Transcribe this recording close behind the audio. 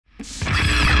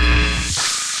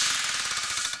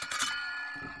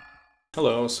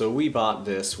Hello, so we bought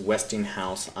this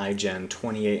Westinghouse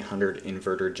iGen2800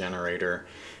 inverter generator.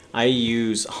 I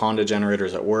use Honda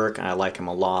generators at work. I like them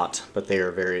a lot, but they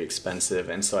are very expensive,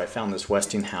 and so I found this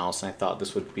Westinghouse and I thought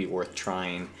this would be worth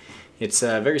trying. It's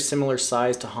a very similar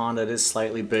size to Honda. It is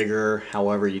slightly bigger,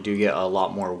 however you do get a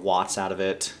lot more watts out of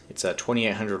it. It's a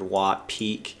 2800 watt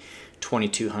peak,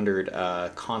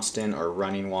 2200 constant or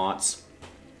running watts.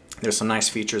 There's some nice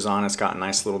features on it. It's got a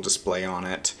nice little display on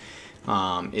it.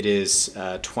 It is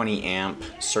 20 amp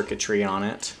circuitry on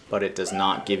it, but it does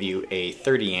not give you a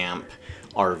 30 amp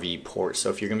RV port. So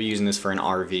if you're going to be using this for an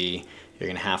RV, you're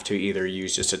going to have to either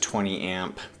use just a 20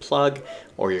 amp plug,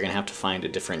 or you're going to have to find a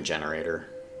different generator.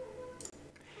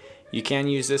 You can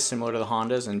use this similar to the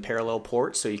Hondas in parallel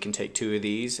ports, so you can take two of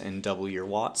these and double your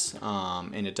watts.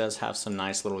 And it does have some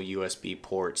nice little USB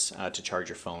ports to charge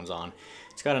your phones on.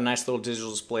 It's got a nice little digital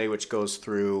display which goes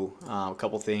through a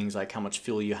couple things like how much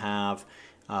fuel you have,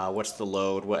 what's the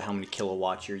load, how many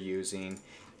kilowatts you're using,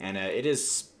 and it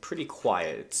is pretty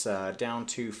quiet. It's down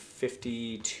to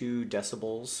 52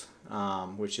 decibels,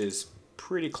 which is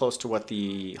pretty close to what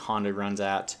the Honda runs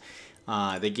at.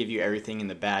 They give you everything in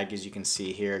the bag, as you can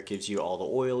see here. It gives you all the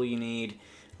oil you need.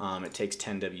 It takes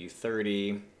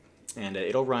 10W30, and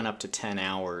it'll run up to 10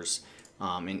 hours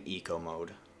in eco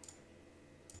mode.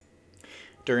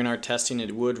 During our testing,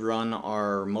 it would run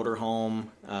our motorhome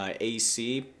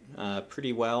AC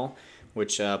pretty well,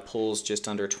 which pulls just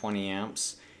under 20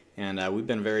 amps, and we've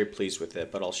been very pleased with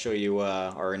it. But I'll show you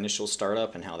our initial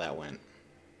startup and how that went.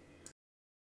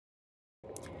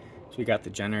 So we got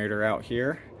the generator out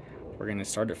here. We're going to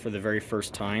start it for the very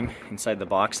first time. Inside the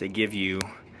box they give you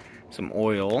some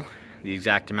oil, the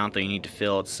exact amount that you need to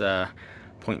fill. It's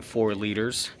 0.4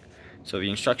 liters. So the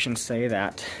instructions say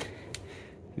that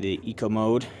the eco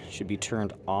mode should be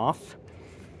turned off.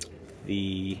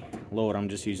 The load, I'm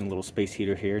just using a little space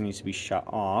heater here, needs to be shut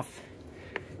off.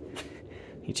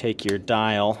 You take your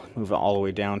dial, move it all the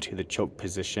way down to the choke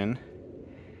position.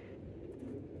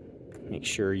 Make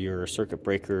sure your circuit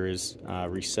breaker is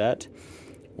reset.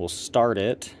 We'll start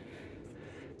it,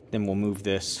 then we'll move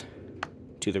this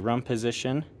to the run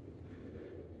position,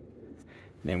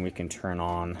 then we can turn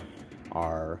on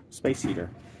our space heater.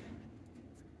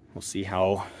 We'll see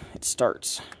how it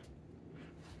starts.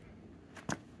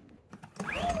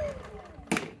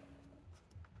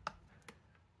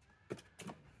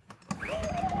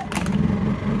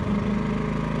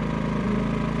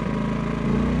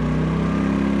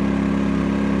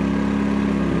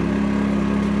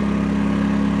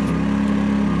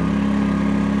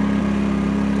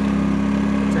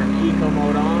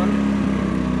 Mode on.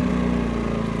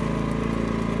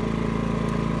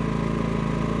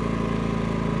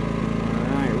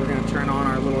 Alright, we're going to turn on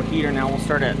our little heater now. We'll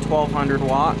start at 1200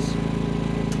 watts.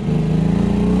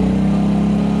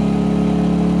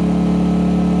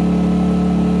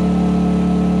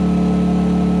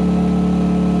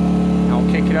 I'll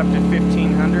kick it up to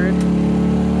 1500.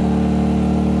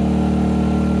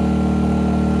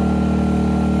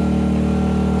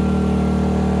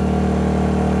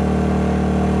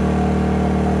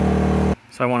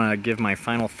 So I want to give my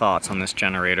final thoughts on this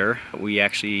generator. We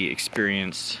actually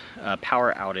experienced a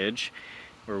power outage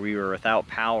where we were without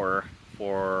power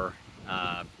for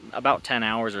about 10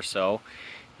 hours or so,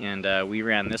 and we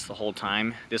ran this the whole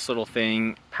time. This little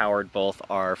thing powered both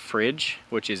our fridge,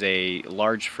 which is a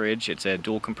large fridge, it's a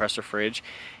dual compressor fridge,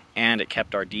 and it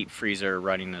kept our deep freezer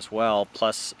running as well,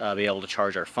 plus be able to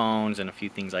charge our phones and a few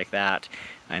things like that,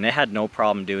 and it had no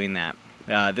problem doing that.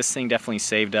 This thing definitely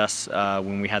saved us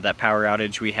when we had that power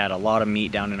outage. We had a lot of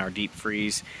meat down in our deep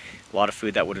freeze, a lot of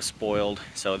food that would have spoiled.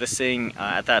 So this thing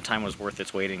at that time was worth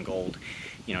its weight in gold.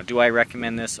 You know, do I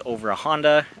recommend this over a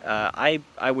Honda?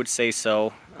 I would say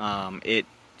so. It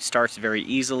starts very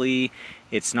easily.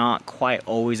 It's not quite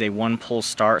always a one pull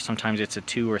start. Sometimes it's a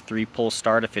 2 or 3 pull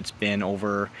start if it's been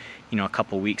over, you know, a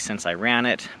couple weeks since I ran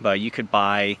it. But you could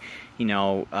buy, you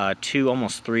know, 2,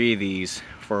 almost 3 of these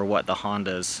for what the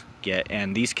Hondas get,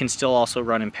 and these can still also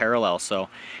run in parallel. So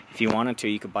if you wanted to,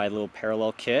 you could buy a little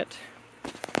parallel kit.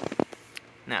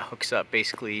 That hooks up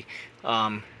basically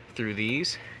through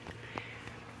these,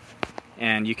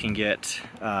 and you can get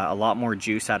a lot more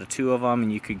juice out of 2 of them,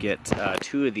 and you could get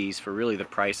 2 of these for really the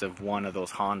price of 1 of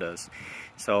those Hondas.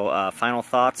 So final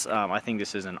thoughts, I think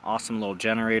this is an awesome little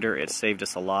generator. It saved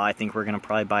us a lot. I think we're going to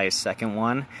probably buy a second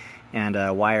one and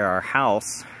wire our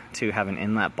house to have an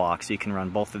inlet box so you can run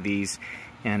both of these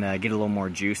and get a little more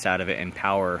juice out of it and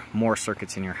power more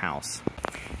circuits in your house.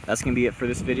 That's going to be it for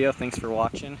this video. Thanks for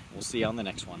watching. We'll see you on the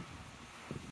next one.